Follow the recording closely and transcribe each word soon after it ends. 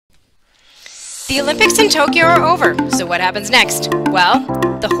The Olympics in Tokyo are over, so what happens next? Well,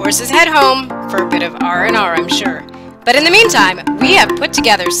 the horses head home for a bit of R&R, I'm sure. But in the meantime, we have put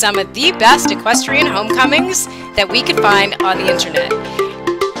together some of the best equestrian homecomings that we could find on the internet.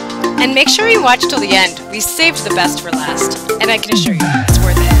 And make sure you watch till the end. We saved the best for last, and I can assure you, it's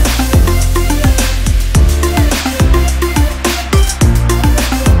worth it.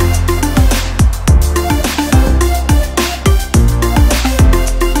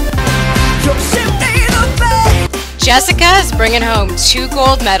 Jessica is bringing home 2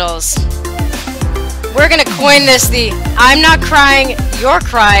 gold medals. We're gonna coin this the I'm not crying, you're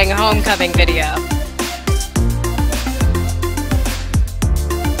crying homecoming video.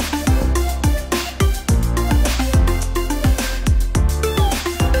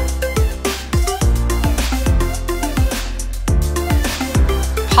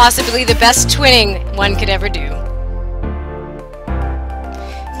 Possibly the best twinning one could ever do.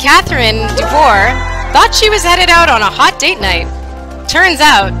 Catherine DeVore thought she was headed out on a hot date night. Turns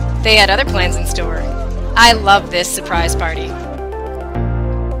out, they had other plans in store. I love this surprise party.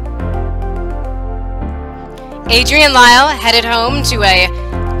 Adrian Lyle headed home to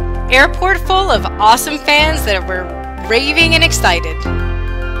an airport full of awesome fans that were raving and excited.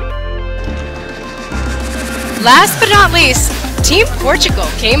 Last but not least, Team Portugal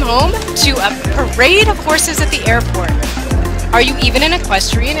came home to a parade of horses at the airport. Are you even an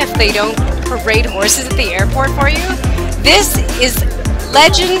equestrian if they don't parade horses at the airport for you? This is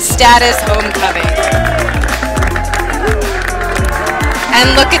legend status homecoming.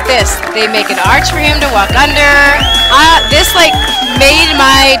 And look at this. They make an arch for him to walk under. This made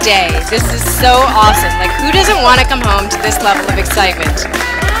my day. This is so awesome. Like, who doesn't want to come home to this level of excitement?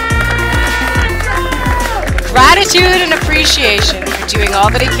 Gratitude and appreciation for doing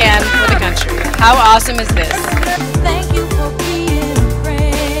all that he can for the country. How awesome is this? Thank you.